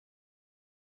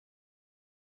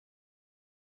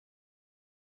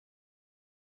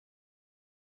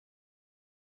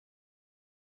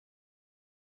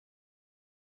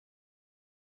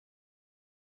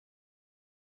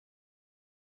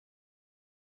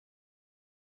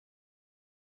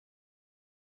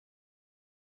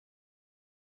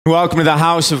Welcome to the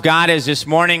house of God. As this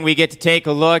morning we get to take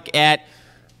a look at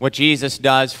what Jesus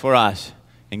does for us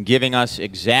in giving us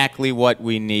exactly what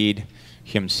we need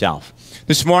himself.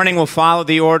 This morning we'll follow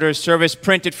the order of service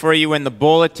printed for you in the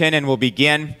bulletin, and we'll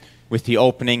begin with the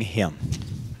opening hymn.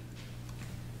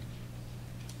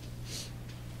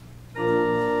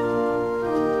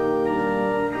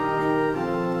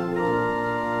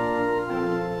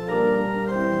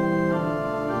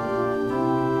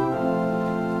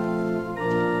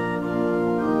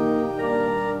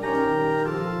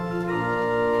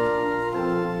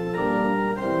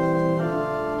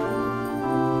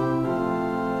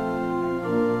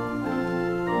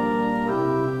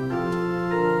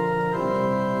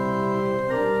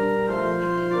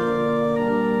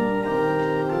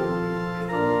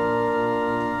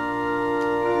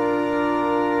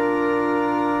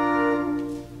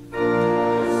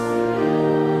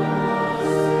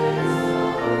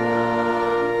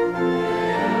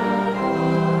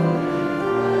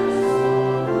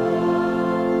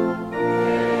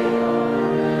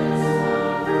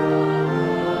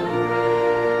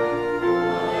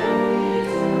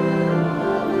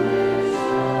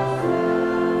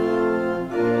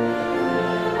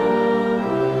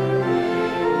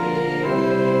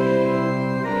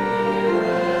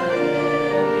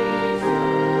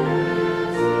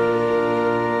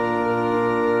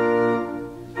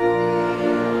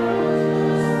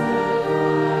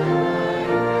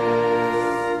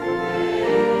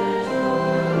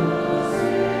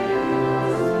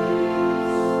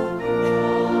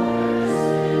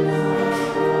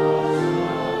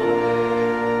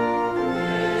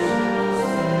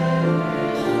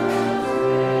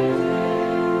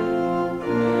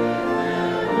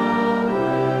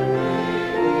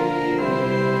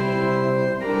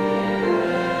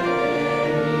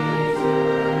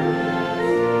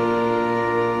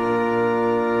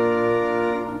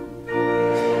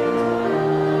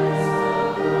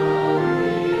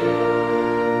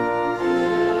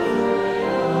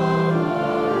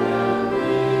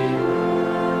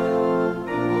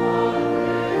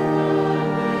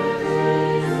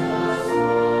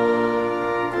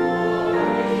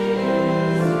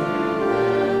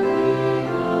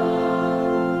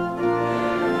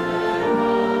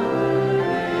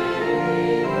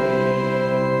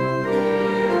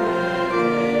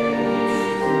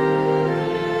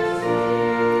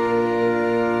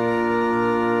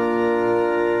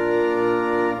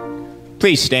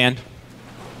 Please stand.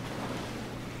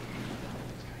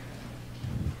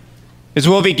 As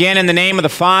we'll begin in the name of the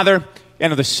Father,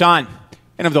 and of the Son,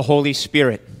 and of the Holy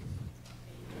Spirit.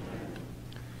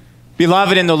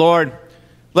 Beloved in the Lord,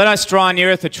 let us draw near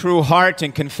with a true heart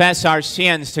and confess our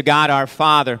sins to God our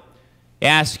Father,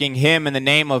 asking him in the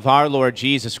name of our Lord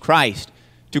Jesus Christ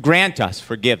to grant us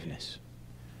forgiveness.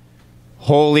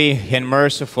 Holy and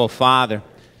merciful Father,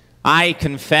 I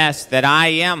confess that I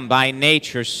am by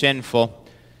nature sinful,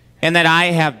 and that I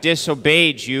have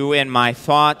disobeyed you in my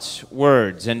thoughts,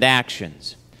 words, and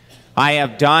actions. I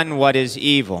have done what is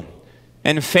evil,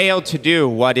 and failed to do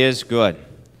what is good.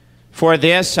 For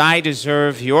this I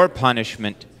deserve your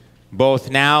punishment,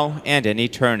 both now and in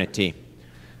eternity.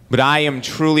 But I am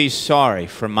truly sorry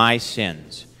for my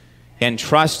sins, and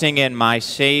trusting in my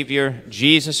Savior,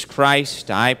 Jesus Christ,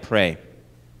 I pray.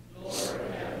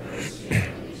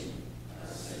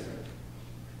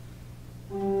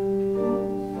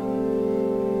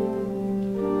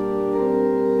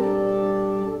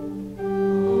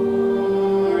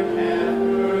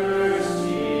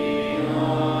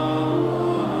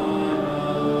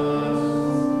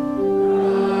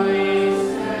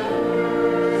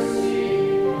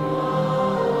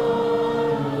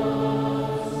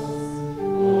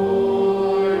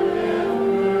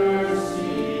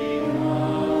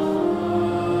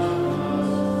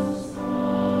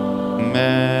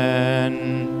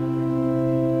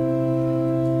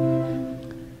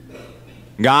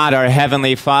 God, our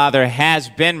Heavenly Father, has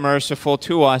been merciful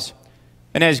to us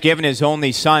and has given his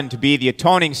only Son to be the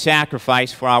atoning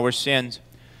sacrifice for our sins.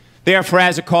 Therefore,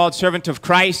 as a called servant of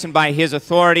Christ and by his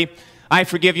authority, I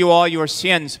forgive you all your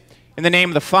sins in the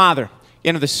name of the Father,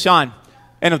 and of the Son,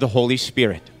 and of the Holy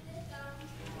Spirit.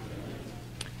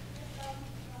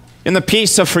 In the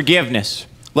peace of forgiveness,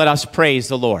 let us praise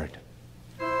the Lord.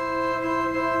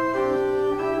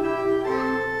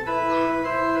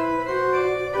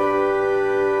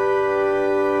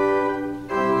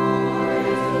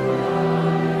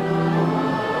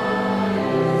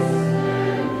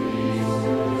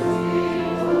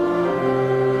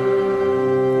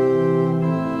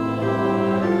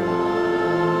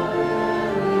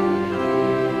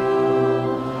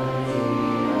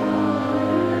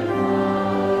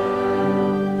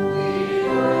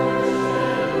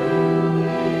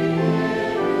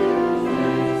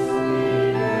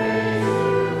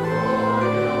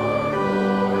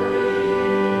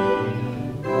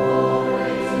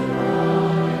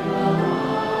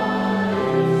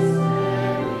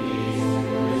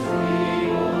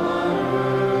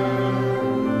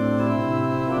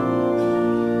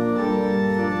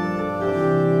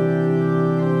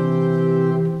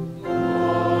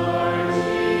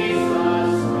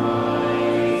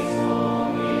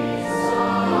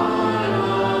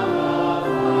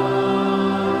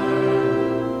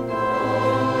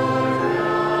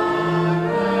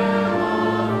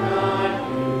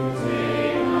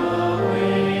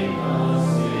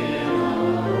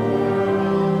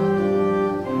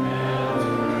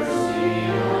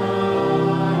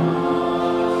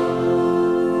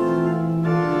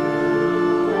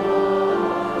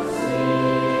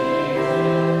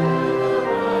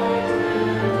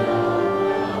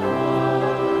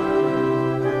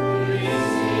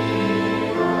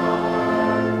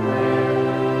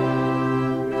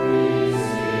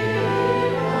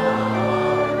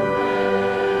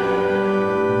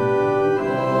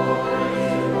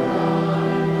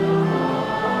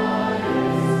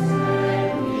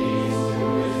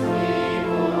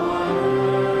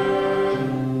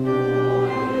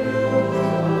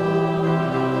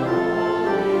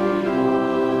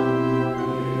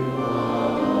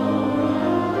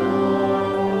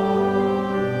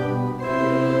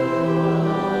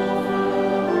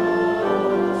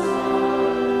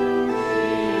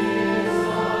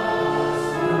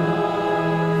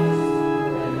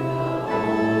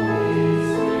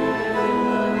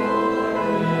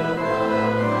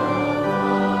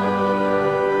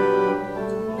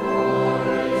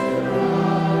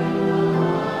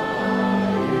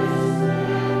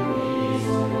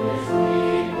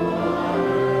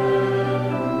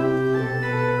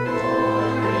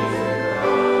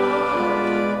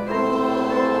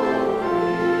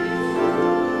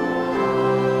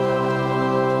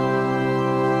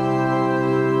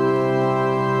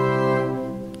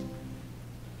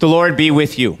 The Lord be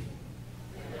with you.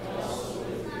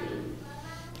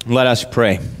 Let us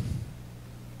pray.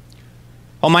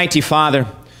 Almighty Father,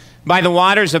 by the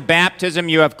waters of baptism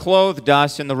you have clothed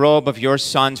us in the robe of your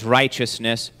Son's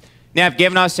righteousness, and have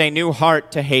given us a new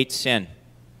heart to hate sin.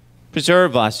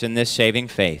 Preserve us in this saving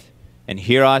faith, and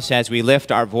hear us as we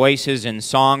lift our voices in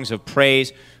songs of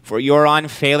praise for your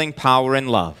unfailing power and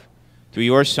love. Through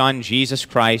your Son, Jesus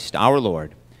Christ, our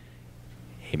Lord.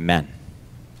 Amen.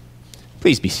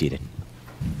 Please be seated.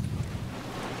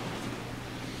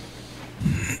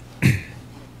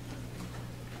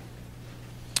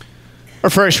 Our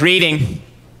first reading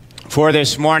for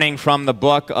this morning from the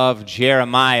book of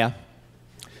Jeremiah.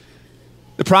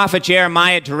 The prophet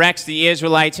Jeremiah directs the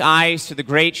Israelites' eyes to the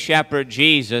great shepherd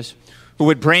Jesus, who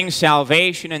would bring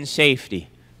salvation and safety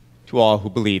to all who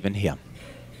believe in him.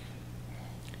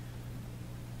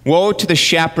 Woe to the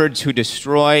shepherds who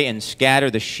destroy and scatter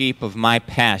the sheep of my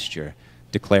pasture,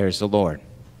 declares the Lord.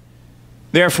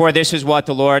 Therefore, this is what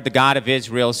the Lord, the God of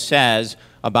Israel, says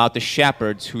about the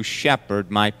shepherds who shepherd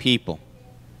my people.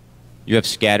 You have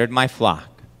scattered my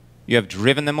flock. You have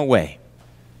driven them away.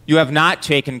 You have not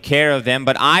taken care of them,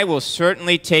 but I will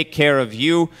certainly take care of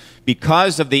you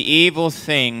because of the evil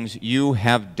things you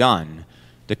have done,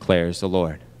 declares the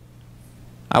Lord.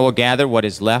 I will gather what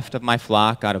is left of my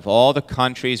flock out of all the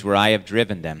countries where I have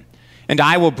driven them, and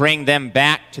I will bring them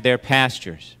back to their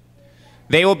pastures.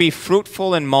 They will be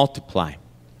fruitful and multiply.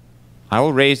 I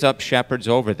will raise up shepherds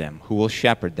over them who will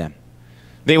shepherd them.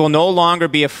 They will no longer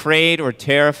be afraid or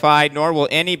terrified, nor will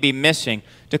any be missing,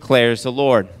 declares the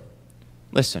Lord.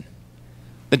 Listen,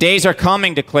 the days are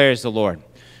coming, declares the Lord,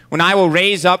 when I will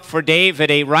raise up for David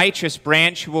a righteous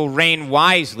branch who will reign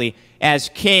wisely as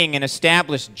king and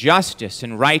establish justice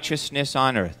and righteousness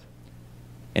on earth.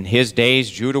 In his days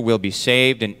Judah will be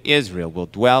saved and Israel will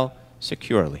dwell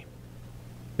securely.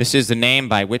 This is the name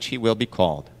by which he will be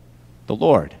called, the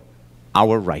Lord,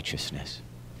 our righteousness.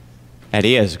 That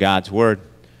is God's word.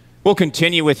 We'll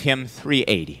continue with hymn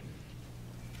 380.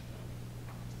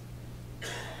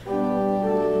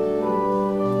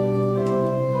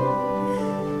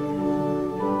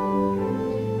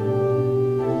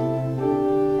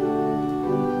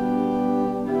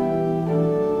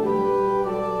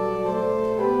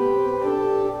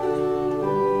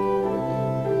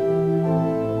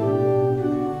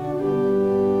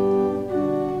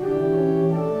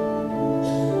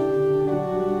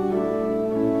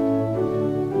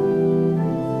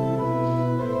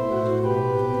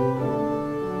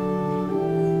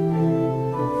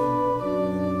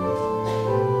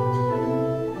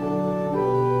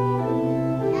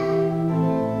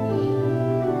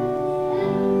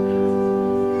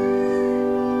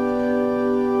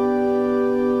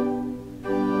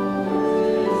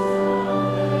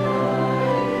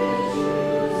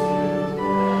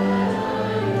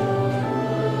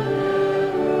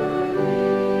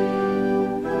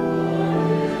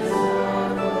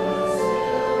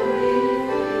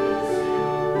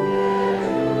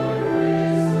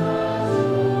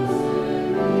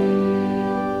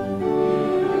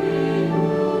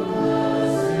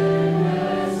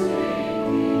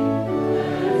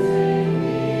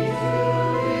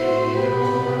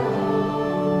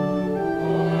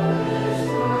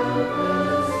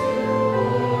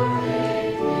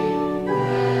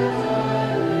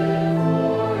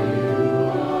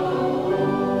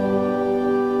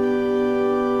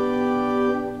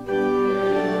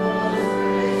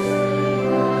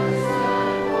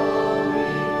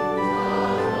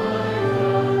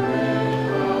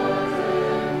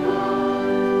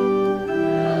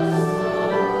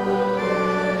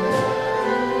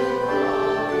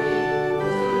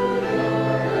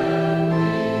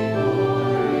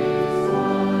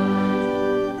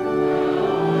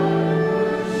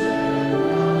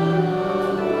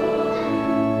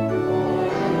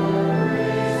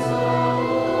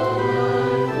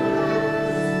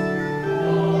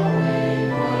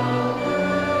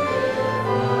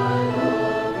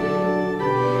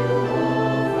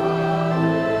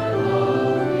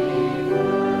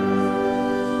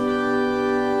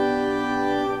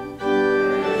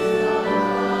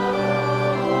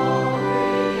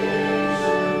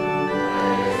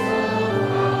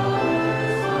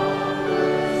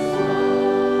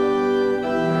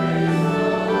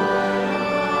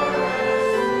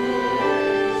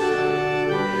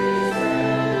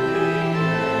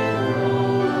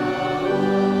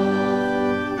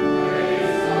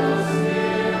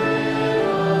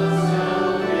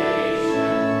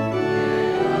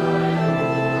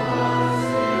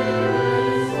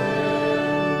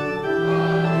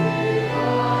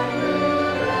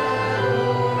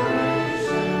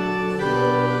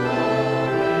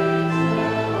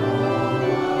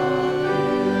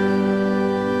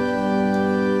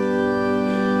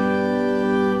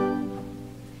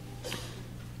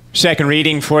 Second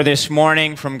reading for this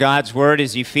morning from God's Word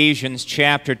is Ephesians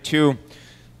chapter 2.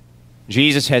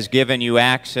 Jesus has given you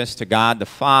access to God the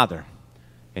Father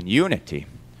in unity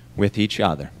with each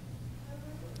other.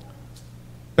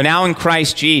 But now in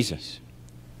Christ Jesus,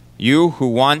 you who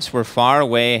once were far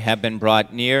away have been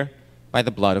brought near by the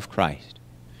blood of Christ.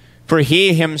 For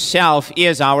he himself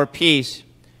is our peace.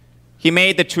 He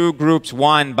made the two groups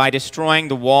one by destroying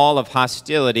the wall of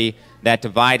hostility that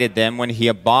divided them when he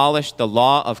abolished the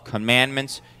law of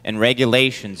commandments and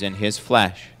regulations in his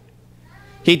flesh.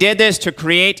 He did this to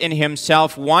create in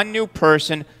himself one new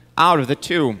person out of the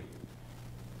two,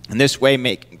 and this way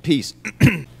making peace.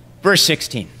 Verse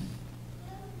 16.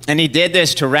 And he did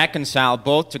this to reconcile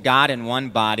both to God in one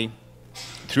body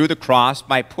through the cross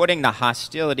by putting the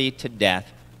hostility to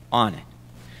death on it.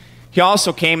 He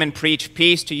also came and preached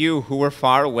peace to you who were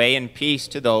far away and peace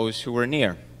to those who were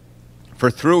near. For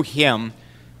through him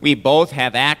we both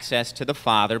have access to the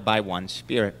Father by one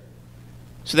Spirit.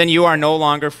 So then you are no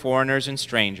longer foreigners and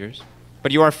strangers,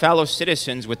 but you are fellow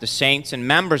citizens with the saints and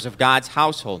members of God's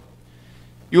household.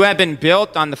 You have been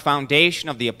built on the foundation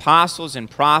of the apostles and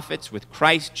prophets with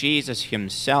Christ Jesus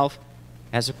himself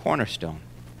as a cornerstone.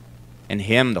 In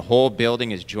him the whole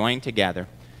building is joined together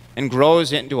and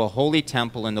grows into a holy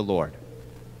temple in the Lord.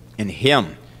 In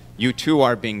him you too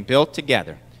are being built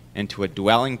together into a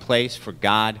dwelling place for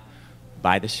God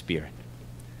by the Spirit.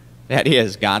 That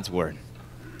is God's Word.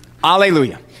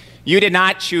 Alleluia. You did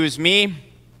not choose me,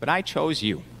 but I chose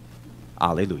you.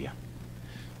 Alleluia.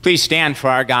 Please stand for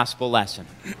our gospel lesson.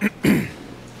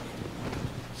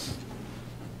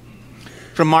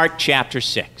 From Mark chapter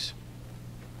 6.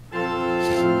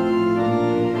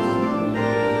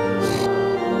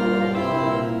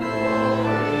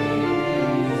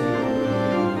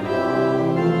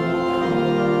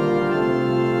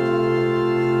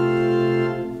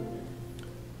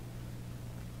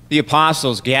 The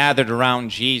apostles gathered around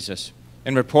Jesus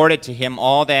and reported to him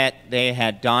all that they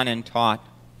had done and taught.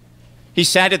 He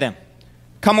said to them,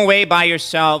 "Come away by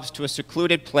yourselves to a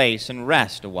secluded place and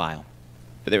rest a while."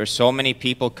 For there were so many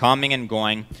people coming and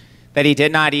going that he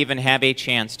did not even have a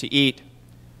chance to eat.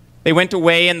 They went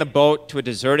away in the boat to a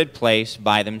deserted place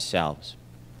by themselves.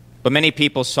 But many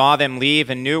people saw them leave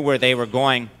and knew where they were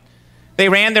going. They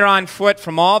ran there on foot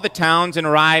from all the towns and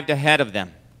arrived ahead of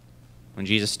them. When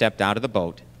Jesus stepped out of the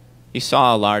boat, he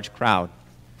saw a large crowd.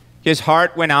 His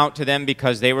heart went out to them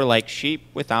because they were like sheep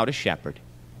without a shepherd.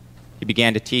 He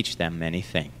began to teach them many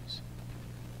things.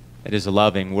 That is the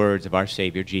loving words of our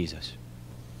Savior Jesus.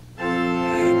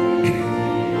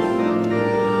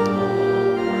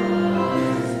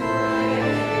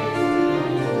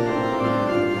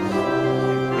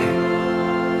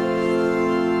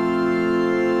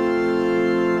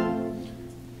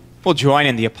 We'll join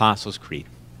in the Apostles' Creed.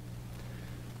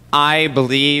 I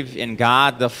believe in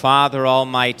God the Father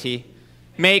Almighty,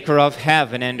 maker of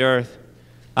heaven and earth.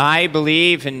 I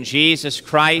believe in Jesus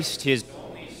Christ, his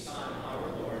only Son,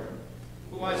 our Lord,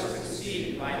 who was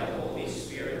conceived by the Holy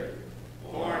Spirit,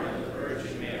 born of the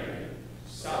Virgin Mary,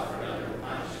 suffered under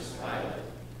Pontius Pilate,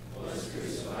 was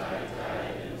crucified,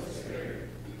 died, and was buried.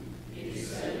 He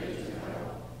descended into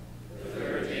hell. The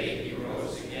third day he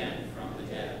rose again from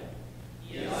the dead.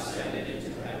 He ascended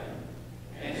into heaven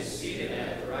and is seated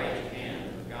at the right hand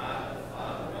of God the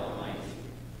Father Almighty.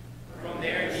 From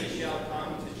there he shall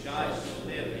come to judge the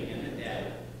living and the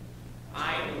dead.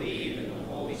 I believe in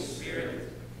the Holy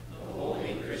Spirit, the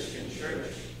holy Christian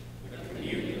church, the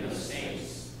communion of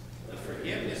saints, the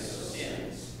forgiveness of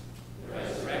sins, the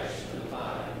resurrection of the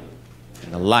body,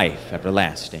 and the life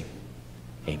everlasting.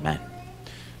 Amen.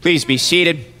 Please be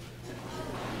seated.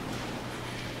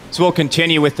 So we'll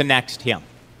continue with the next hymn.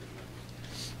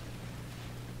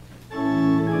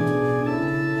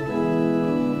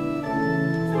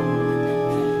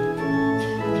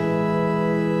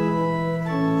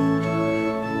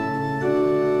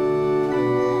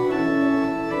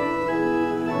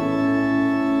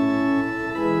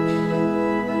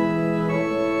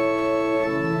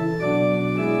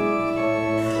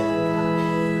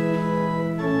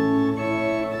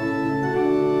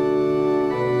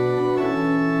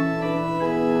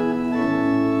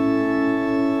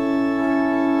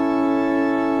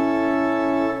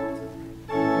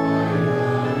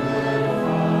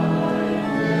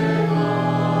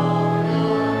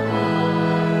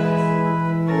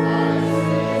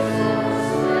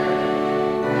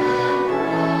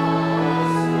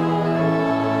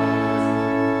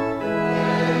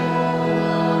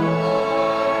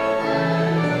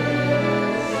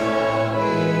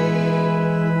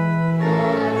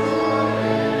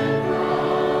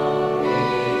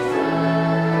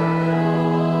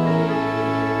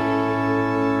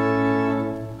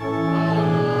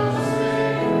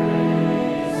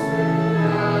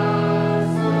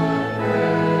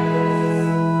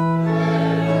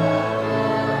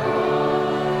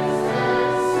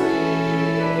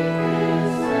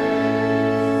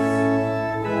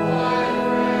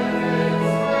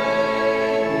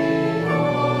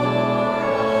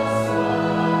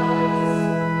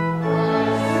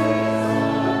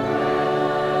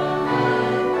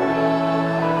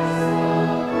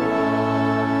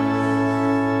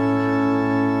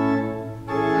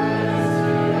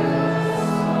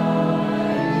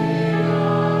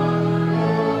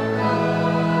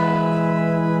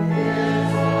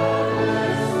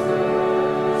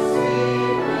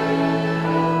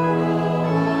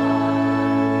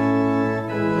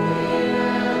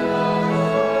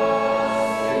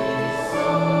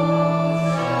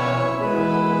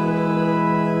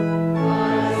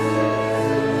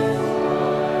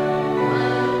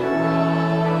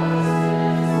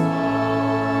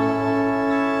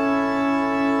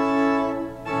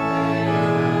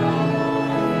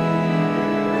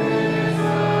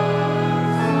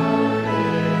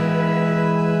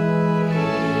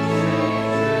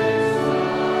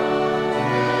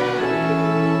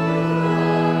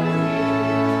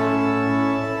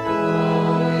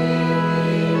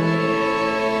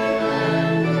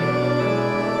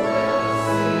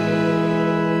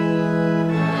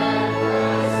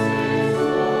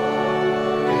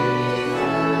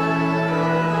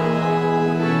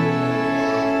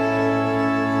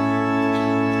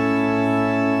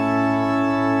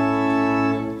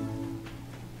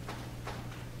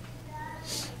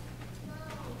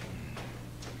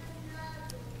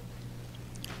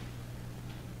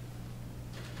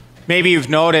 Maybe you've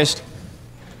noticed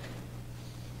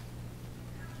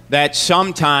that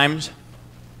sometimes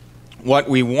what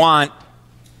we want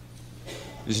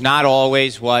is not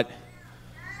always what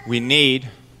we need.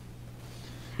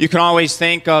 You can always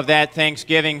think of that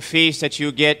Thanksgiving feast that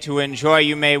you get to enjoy.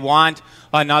 You may want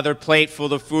another plate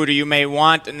full of food, or you may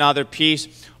want another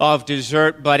piece of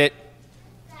dessert, but it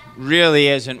really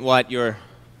isn't what your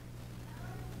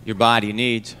body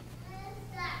needs.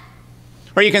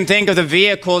 Or you can think of the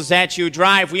vehicles that you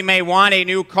drive. We may want a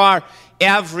new car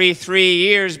every 3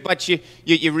 years, but you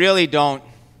really don't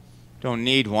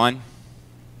need one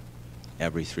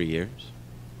every 3 years.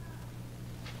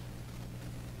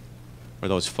 Or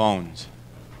those phones.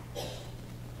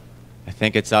 I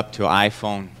think it's up to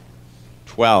iPhone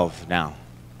 12 now.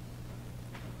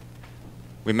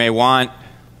 We may want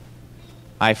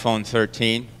iPhone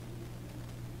 13,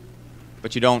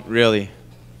 but you don't really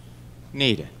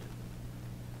need it.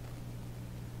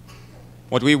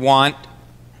 What we want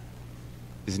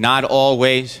is not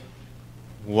always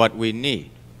what we need.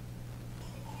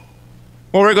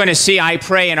 What we're going to see, I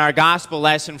pray, in our gospel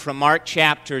lesson from Mark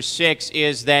chapter 6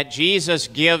 is that Jesus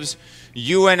gives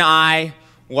you and I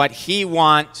what he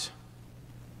wants,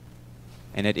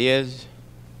 and it is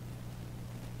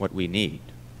what we need.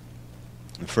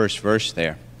 The first verse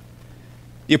there.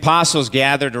 The apostles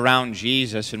gathered around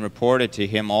Jesus and reported to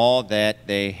him all that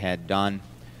they had done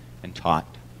and taught.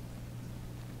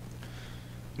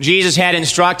 Jesus had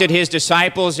instructed his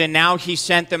disciples, and now he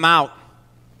sent them out,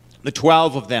 the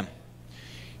 12 of them.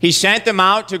 He sent them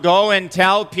out to go and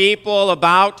tell people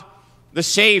about the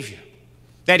Savior,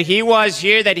 that he was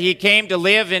here, that he came to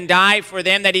live and die for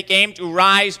them, that he came to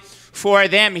rise for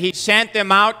them. He sent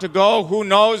them out to go who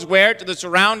knows where, to the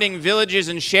surrounding villages,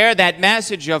 and share that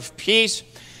message of peace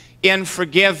and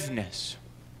forgiveness.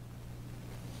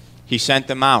 He sent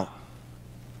them out.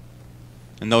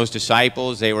 And those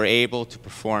disciples, they were able to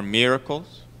perform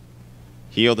miracles,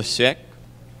 heal the sick,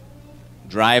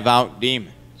 drive out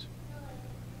demons.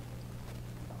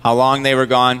 How long they were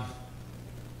gone,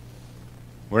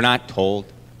 we're not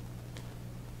told,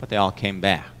 but they all came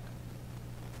back.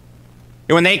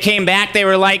 And when they came back, they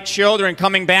were like children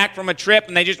coming back from a trip,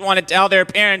 and they just wanted to tell their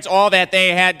parents all that they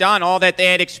had done, all that they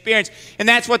had experienced. And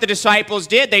that's what the disciples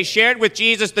did. They shared with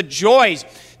Jesus the joys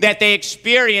that they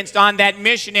experienced on that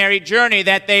missionary journey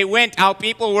that they went, how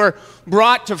people were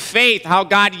brought to faith, how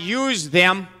God used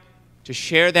them to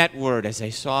share that word as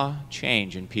they saw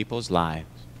change in people's lives,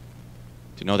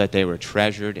 to know that they were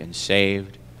treasured and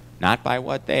saved, not by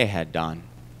what they had done,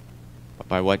 but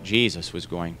by what Jesus was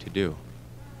going to do.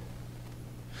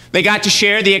 They got to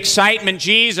share the excitement.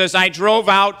 Jesus, I drove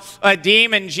out a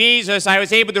demon. Jesus, I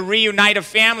was able to reunite a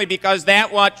family because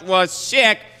that what was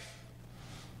sick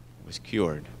was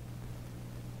cured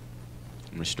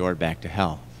and restored back to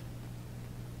health.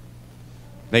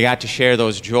 They got to share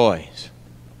those joys.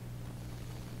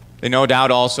 They no doubt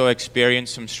also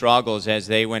experienced some struggles as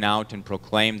they went out and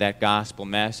proclaimed that gospel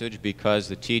message, because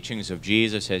the teachings of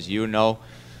Jesus, as you know,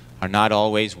 are not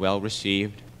always well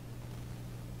received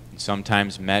and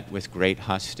sometimes met with great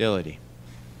hostility.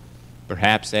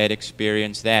 Perhaps they had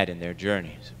experienced that in their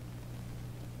journeys.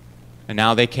 And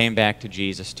now they came back to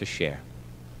Jesus to share.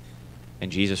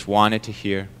 And Jesus wanted to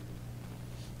hear,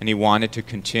 and he wanted to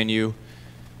continue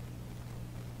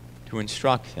to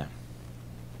instruct them.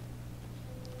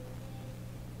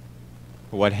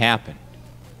 But what happened?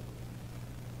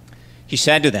 He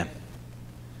said to them,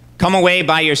 "Come away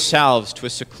by yourselves to a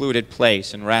secluded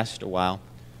place and rest a while.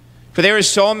 For there were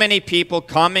so many people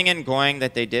coming and going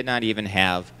that they did not even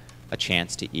have a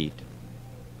chance to eat."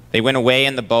 They went away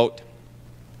in the boat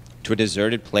to a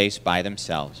deserted place by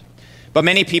themselves. But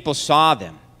many people saw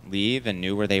them leave and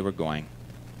knew where they were going.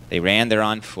 They ran there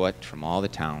on foot from all the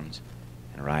towns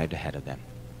and arrived ahead of them.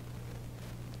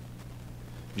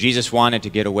 Jesus wanted to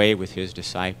get away with his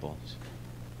disciples.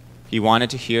 He wanted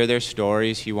to hear their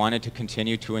stories. He wanted to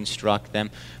continue to instruct them.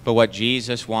 But what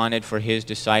Jesus wanted for his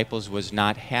disciples was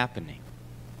not happening.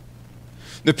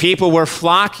 The people were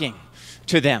flocking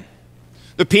to them.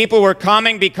 The people were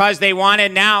coming because they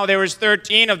wanted now. There was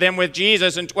 13 of them with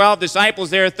Jesus and 12 disciples.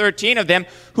 There were 13 of them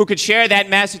who could share that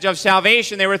message of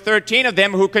salvation. There were 13 of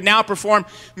them who could now perform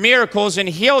miracles and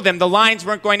heal them. The lines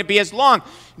weren't going to be as long.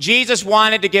 Jesus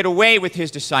wanted to get away with his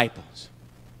disciples.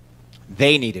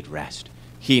 They needed rest.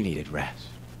 He needed rest.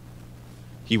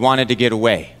 He wanted to get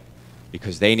away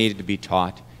because they needed to be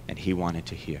taught and he wanted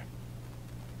to hear.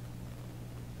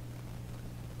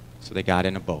 So they got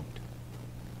in a boat.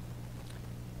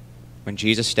 When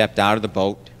Jesus stepped out of the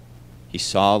boat, he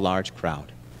saw a large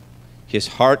crowd. His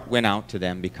heart went out to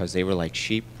them because they were like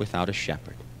sheep without a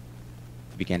shepherd.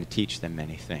 began to teach them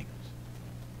many things.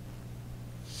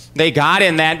 They got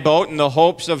in that boat in the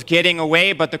hopes of getting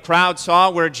away, but the crowd saw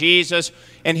where Jesus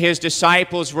and his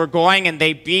disciples were going, and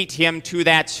they beat him to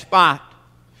that spot.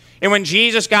 And when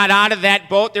Jesus got out of that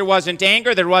boat, there wasn't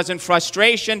anger, there wasn't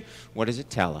frustration. What does it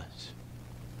tell us?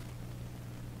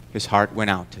 His heart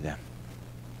went out to them.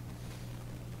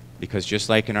 Because just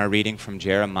like in our reading from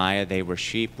Jeremiah, they were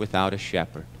sheep without a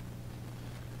shepherd.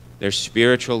 Their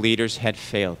spiritual leaders had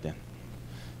failed them.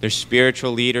 Their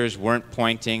spiritual leaders weren't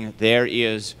pointing, there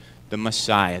is the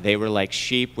Messiah. They were like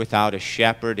sheep without a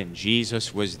shepherd, and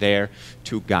Jesus was there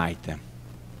to guide them.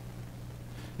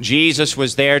 Jesus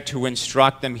was there to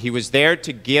instruct them. He was there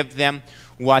to give them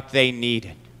what they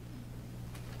needed.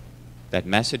 That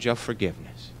message of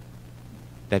forgiveness.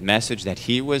 That message that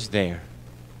he was there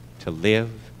to live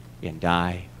and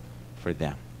die for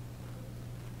them.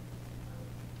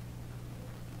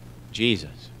 Jesus.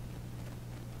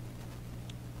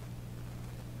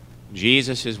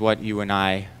 Jesus is what you and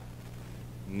I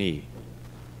need.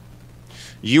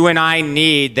 You and I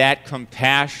need that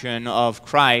compassion of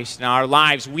Christ in our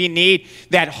lives. We need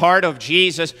that heart of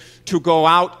Jesus to go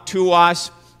out to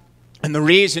us. And the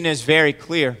reason is very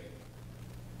clear.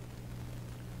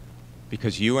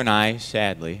 Because you and I,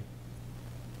 sadly,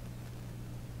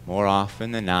 more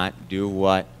often than not, do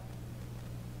what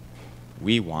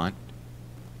we want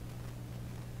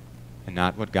and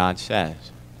not what God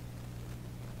says.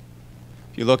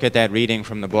 If you look at that reading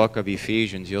from the book of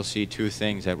Ephesians, you'll see two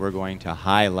things that we're going to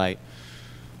highlight.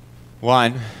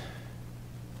 One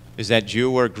is that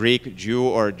Jew or Greek, Jew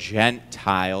or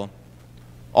Gentile,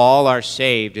 all are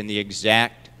saved in the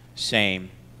exact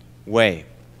same way,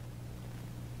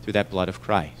 through that blood of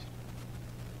Christ.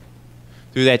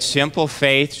 Through that simple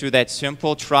faith, through that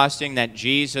simple trusting that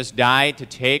Jesus died to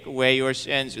take away your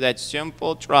sins, through that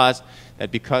simple trust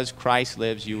that because Christ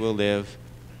lives, you will live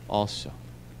also.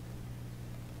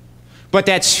 But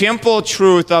that simple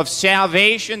truth of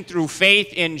salvation through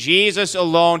faith in Jesus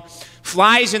alone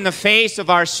flies in the face of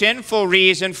our sinful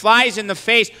reason, flies in the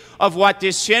face of what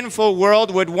this sinful world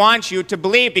would want you to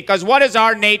believe. Because what does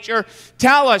our nature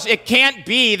tell us? It can't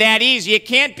be that easy. It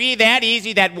can't be that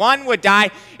easy that one would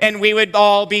die and we would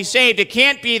all be saved. It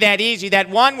can't be that easy that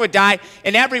one would die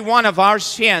and every one of our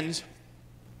sins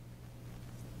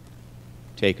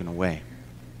taken away.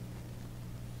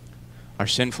 Our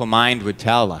sinful mind would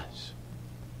tell us,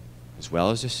 as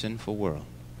well as a sinful world,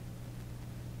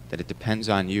 that it depends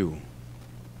on you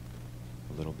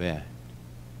a little bit.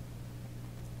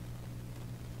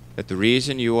 That the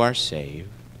reason you are saved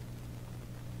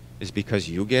is because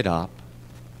you get up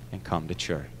and come to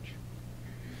church.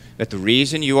 That the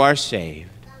reason you are saved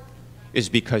is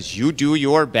because you do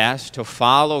your best to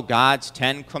follow God's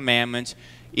 10 commandments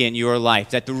in your life.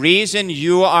 That the reason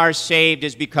you are saved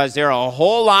is because there are a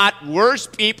whole lot worse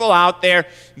people out there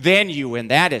than you,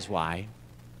 and that is why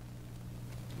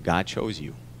God chose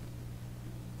you.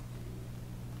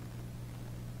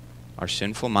 Our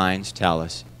sinful minds tell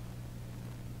us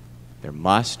there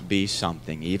must be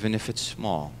something, even if it's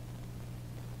small,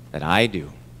 that I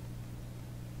do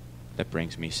that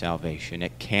brings me salvation.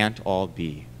 It can't all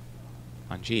be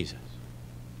on Jesus.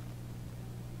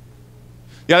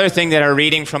 The other thing that our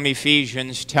reading from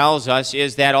Ephesians tells us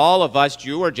is that all of us,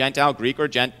 Jew or Gentile, Greek or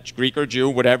Jew,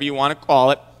 whatever you want to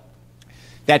call it,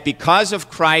 that because of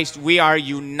Christ, we are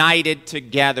united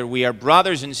together. We are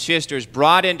brothers and sisters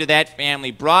brought into that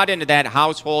family, brought into that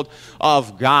household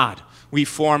of God. We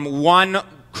form one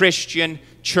Christian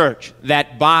church,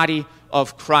 that body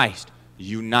of Christ,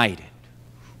 united.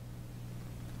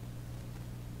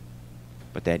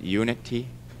 But that unity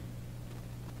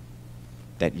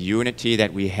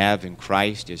that we have in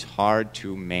Christ is hard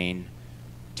to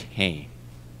maintain.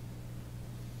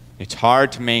 It's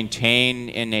hard to maintain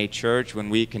in a church when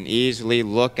we can easily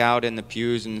look out in the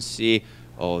pews and see,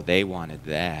 oh, they wanted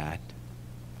that,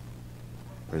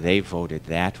 or they voted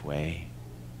that way.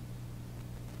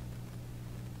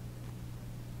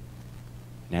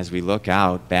 And as we look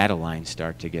out, battle lines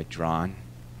start to get drawn.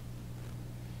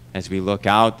 As we look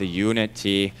out, the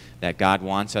unity that God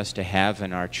wants us to have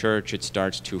in our church, it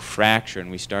starts to fracture,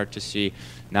 and we start to see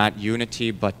not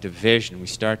unity but division. We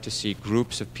start to see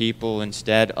groups of people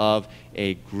instead of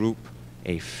a group,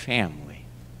 a family.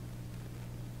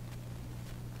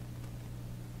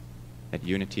 That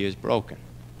unity is broken.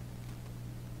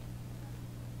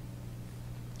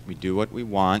 We do what we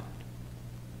want,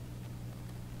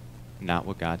 not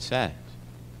what God says.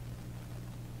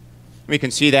 We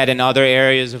can see that in other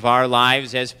areas of our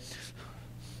lives as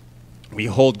we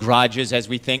hold grudges, as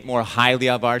we think more highly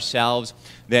of ourselves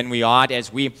than we ought,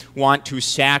 as we want to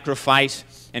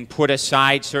sacrifice and put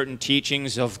aside certain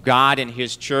teachings of God and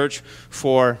His church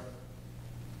for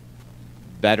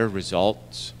better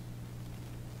results.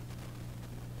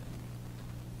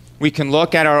 We can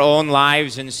look at our own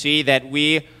lives and see that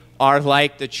we are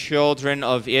like the children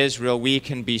of Israel. We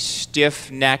can be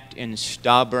stiff-necked and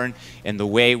stubborn in the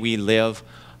way we live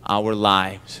our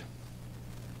lives.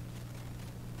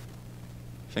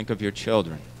 Think of your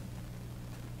children.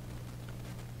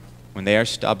 When they are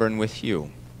stubborn with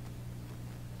you,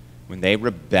 when they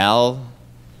rebel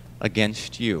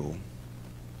against you,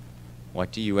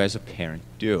 what do you as a parent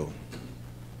do?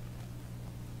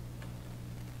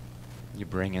 You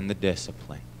bring in the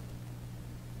discipline.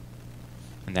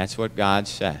 And that's what God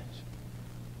says.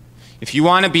 If you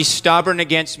want to be stubborn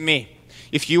against me,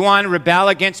 if you want to rebel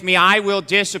against me, I will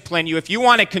discipline you. If you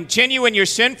want to continue in your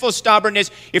sinful stubbornness,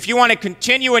 if you want to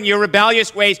continue in your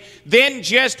rebellious ways, then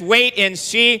just wait and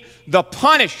see the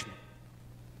punishment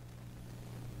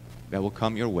that will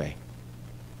come your way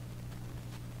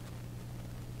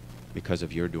because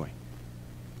of your doing.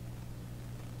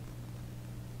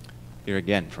 Here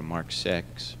again from Mark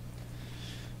 6.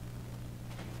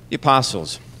 The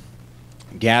apostles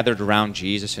gathered around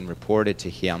Jesus and reported to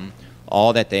him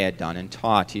all that they had done and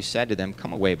taught. He said to them,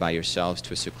 "Come away by yourselves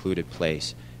to a secluded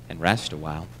place and rest a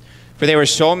while." For there were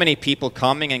so many people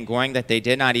coming and going that they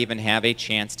did not even have a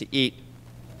chance to eat.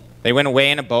 They went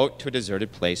away in a boat to a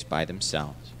deserted place by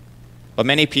themselves. But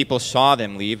many people saw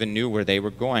them leave and knew where they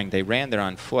were going. They ran there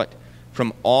on foot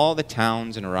from all the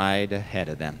towns and right ahead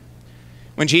of them.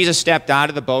 When Jesus stepped out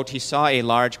of the boat, he saw a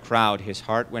large crowd. His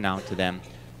heart went out to them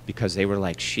because they were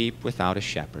like sheep without a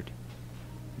shepherd.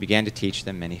 He began to teach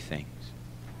them many things.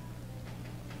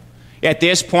 At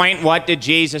this point, what did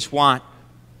Jesus want?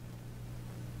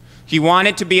 He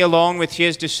wanted to be alone with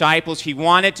his disciples. He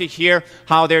wanted to hear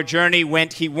how their journey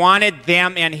went. He wanted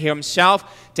them and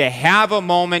himself to have a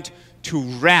moment to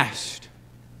rest,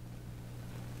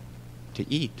 to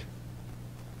eat.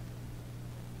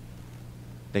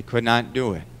 They could not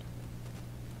do it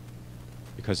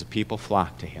because the people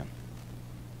flocked to him.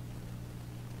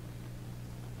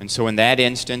 And so in that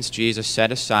instance, Jesus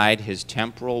set aside his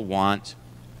temporal wants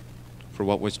for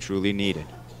what was truly needed,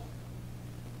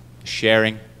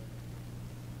 sharing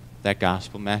that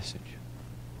gospel message.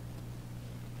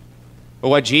 But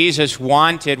what Jesus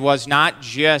wanted was not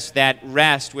just that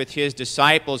rest with his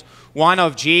disciples. One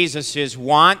of Jesus'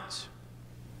 wants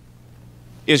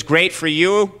is great for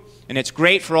you, and it's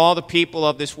great for all the people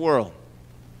of this world.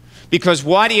 Because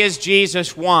what is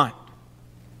Jesus' want?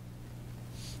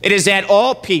 It is that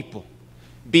all people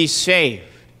be saved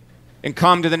and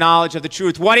come to the knowledge of the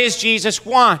truth. What is Jesus'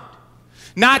 want?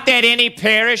 Not that any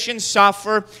perish and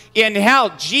suffer in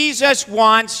hell. Jesus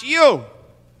wants you.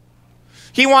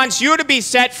 He wants you to be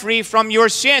set free from your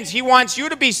sins. He wants you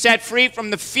to be set free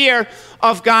from the fear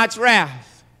of God's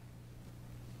wrath.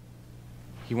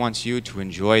 He wants you to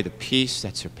enjoy the peace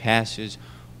that surpasses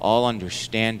all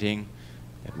understanding,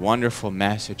 that wonderful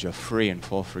message of free and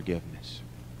full forgiveness.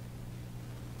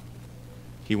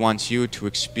 He wants you to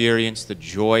experience the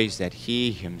joys that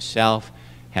he himself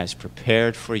has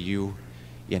prepared for you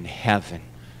in heaven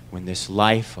when this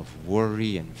life of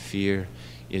worry and fear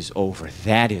is over.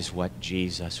 That is what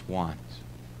Jesus wants.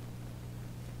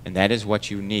 And that is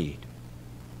what you need.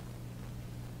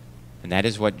 And that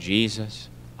is what Jesus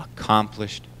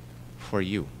accomplished for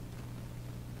you.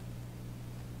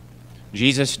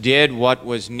 Jesus did what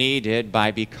was needed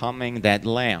by becoming that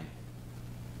lamb,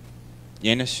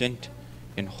 innocent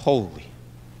and holy.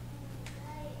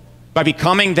 By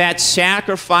becoming that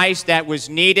sacrifice that was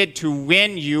needed to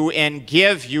win you and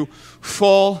give you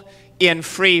full and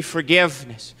free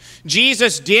forgiveness.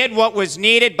 Jesus did what was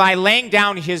needed by laying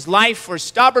down his life for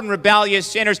stubborn, rebellious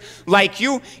sinners like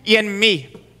you and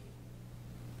me.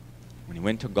 When he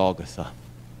went to Golgotha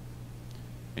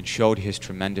and showed his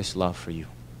tremendous love for you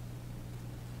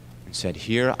and said,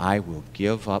 "Here I will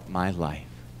give up my life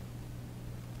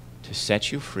to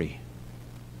set you free,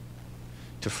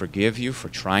 to forgive you for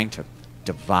trying to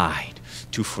divide,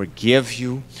 to forgive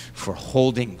you for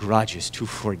holding grudges, to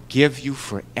forgive you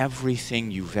for everything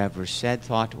you've ever said,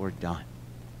 thought, or done."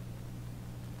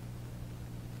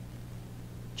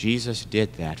 Jesus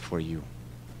did that for you.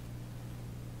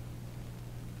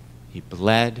 He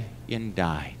bled and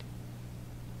died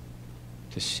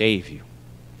to save you.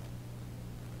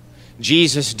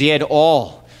 Jesus did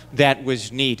all that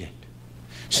was needed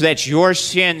so that your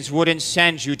sins wouldn't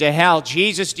send you to hell.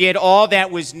 Jesus did all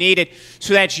that was needed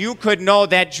so that you could know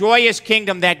that joyous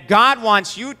kingdom that God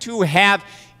wants you to have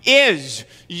is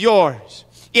yours.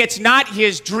 It's not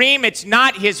his dream, it's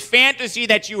not his fantasy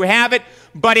that you have it,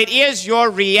 but it is your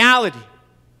reality.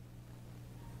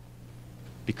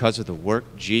 because of the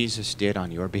work Jesus did on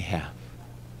your behalf,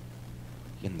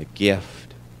 in the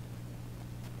gift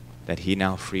that he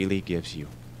now freely gives you.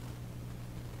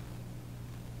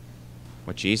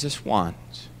 What Jesus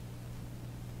wants,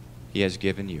 he has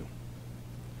given you.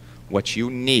 What you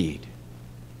need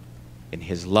in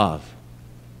his love,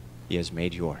 he has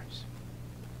made yours.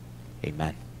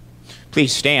 Amen.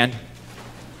 Please stand.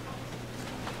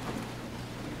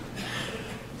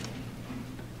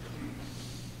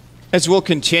 As we'll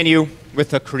continue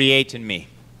with the Create in Me.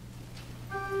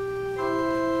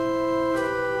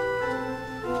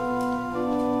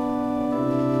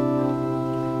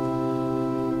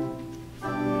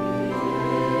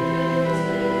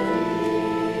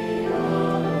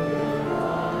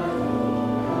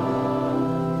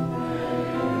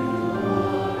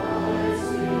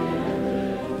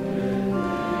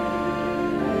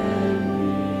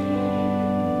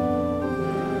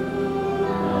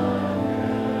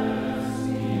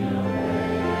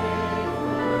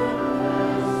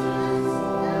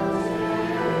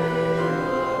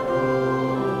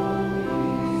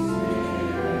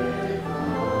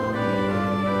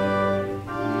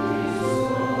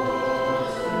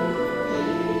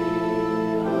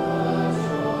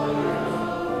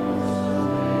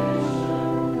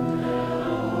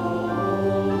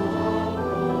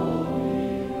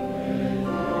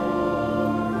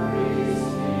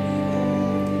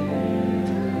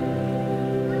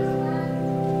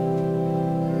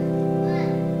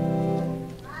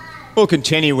 We'll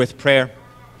continue with prayer.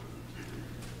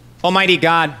 Almighty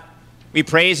God, we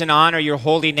praise and honor your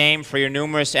holy name for your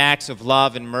numerous acts of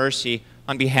love and mercy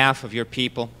on behalf of your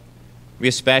people. We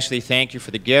especially thank you for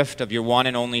the gift of your one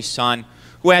and only Son,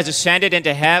 who has ascended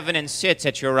into heaven and sits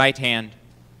at your right hand.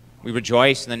 We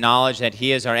rejoice in the knowledge that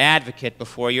he is our advocate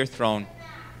before your throne,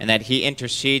 and that he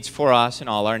intercedes for us in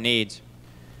all our needs.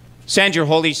 Send your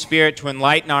Holy Spirit to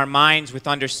enlighten our minds with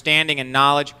understanding and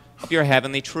knowledge of your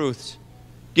heavenly truths.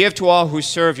 Give to all who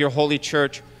serve your holy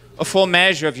church a full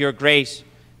measure of your grace,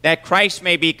 that Christ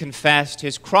may be confessed,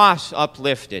 his cross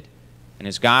uplifted, and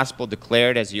his gospel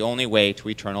declared as the only way to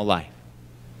eternal life.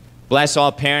 Bless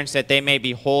all parents that they may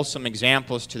be wholesome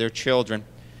examples to their children.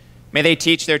 May they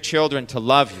teach their children to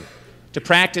love you, to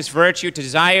practice virtue, to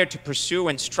desire to pursue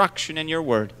instruction in your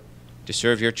word, to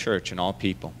serve your church and all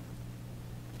people.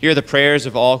 Hear the prayers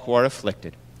of all who are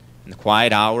afflicted in the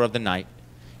quiet hour of the night,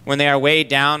 when they are weighed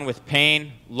down with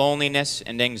pain, loneliness,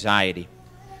 and anxiety.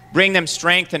 Bring them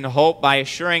strength and hope by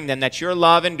assuring them that your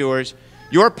love endures,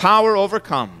 your power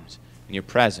overcomes, and your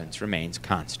presence remains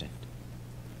constant.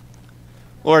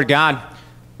 Lord God,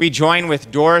 we join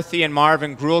with Dorothy and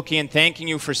Marvin Grulke in thanking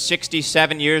you for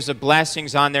 67 years of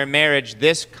blessings on their marriage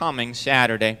this coming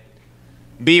Saturday.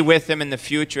 Be with them in the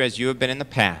future as you have been in the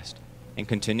past, and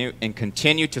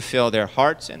continue to fill their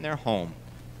hearts and their home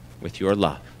with your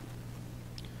love.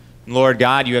 Lord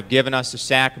God, you have given us the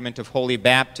sacrament of holy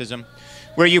baptism,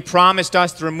 where you promised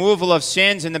us the removal of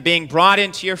sins and the being brought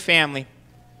into your family.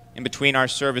 In between our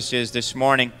services this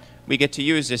morning, we get to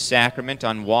use this sacrament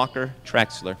on Walker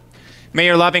Trexler. May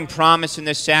your loving promise in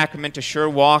this sacrament assure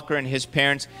Walker and his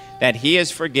parents that he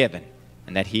is forgiven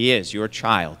and that he is your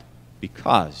child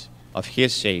because of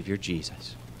his Savior,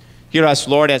 Jesus. Hear us,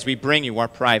 Lord, as we bring you our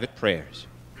private prayers.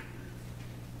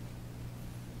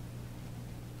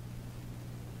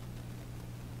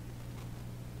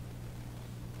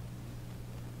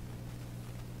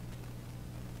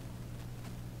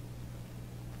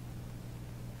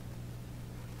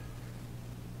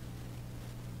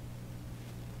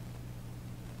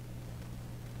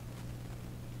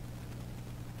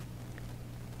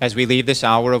 As we leave this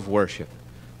hour of worship,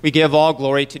 we give all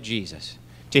glory to Jesus.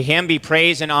 To him be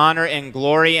praise and honor and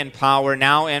glory and power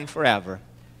now and forever.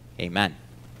 Amen.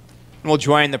 And we'll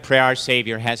join the prayer our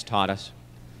Savior has taught us.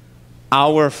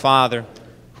 Our Father,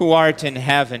 who art in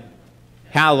heaven,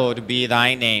 hallowed be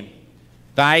thy name.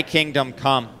 Thy kingdom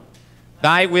come.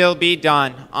 Thy will be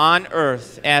done on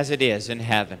earth as it is in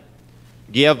heaven.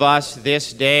 Give us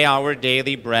this day our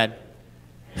daily bread.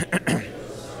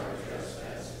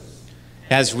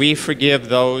 As we forgive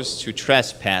those who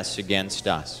trespass against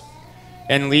us.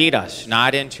 And lead us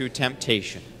not into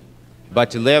temptation, but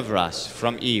deliver us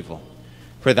from evil.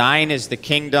 For thine is the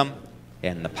kingdom,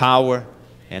 and the power,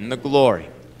 and the glory,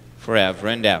 forever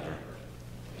and ever.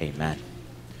 Amen.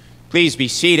 Please be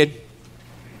seated.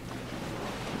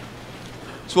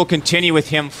 So we'll continue with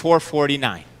hymn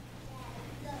 449.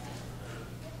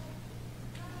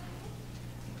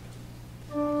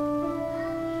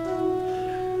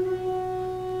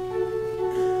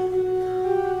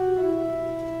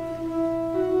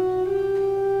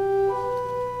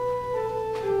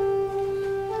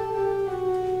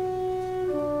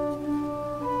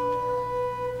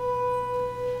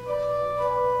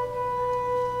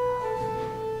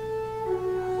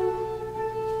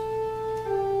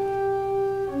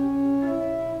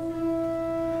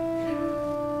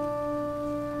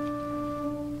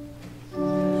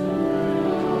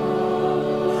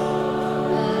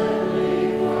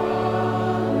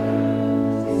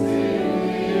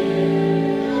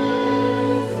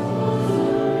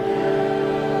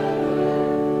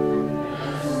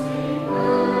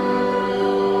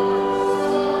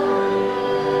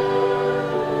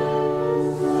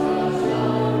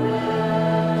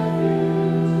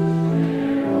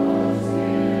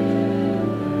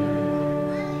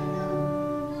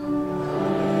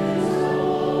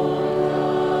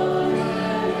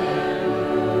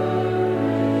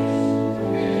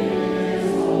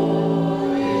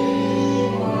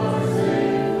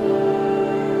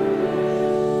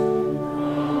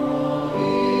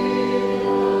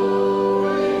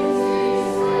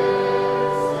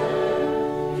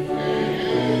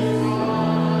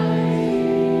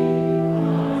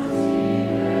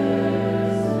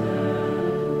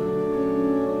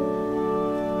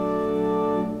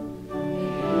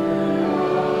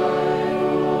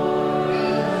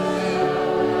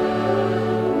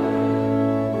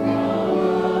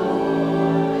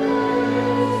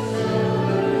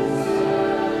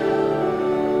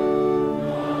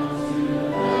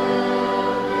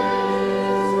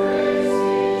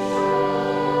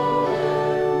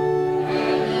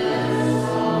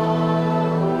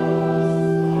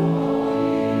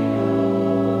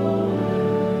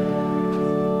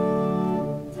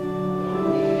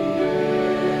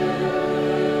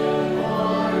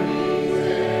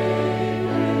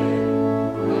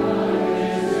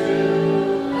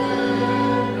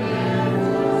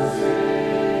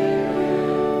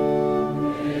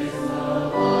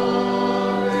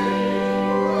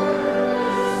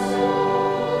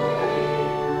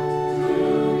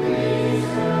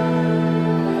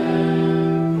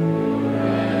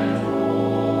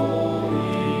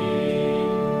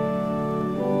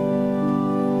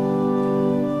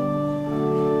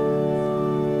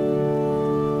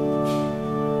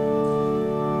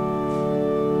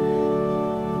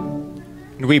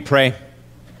 we pray?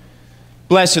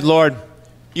 Blessed Lord,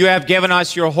 you have given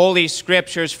us your holy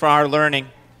scriptures for our learning.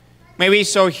 May we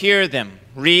so hear them,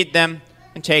 read them,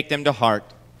 and take them to heart,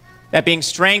 that being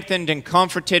strengthened and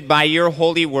comforted by your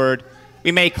holy word,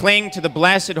 we may cling to the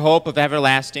blessed hope of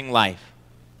everlasting life.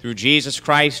 Through Jesus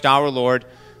Christ our Lord,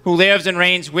 who lives and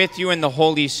reigns with you in the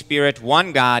Holy Spirit,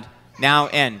 one God, now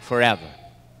and forever.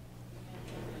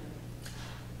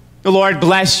 The Lord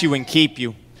bless you and keep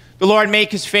you. The Lord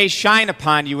make his face shine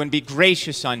upon you and be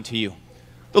gracious unto you.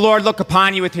 The Lord look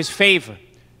upon you with his favor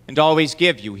and always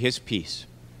give you his peace.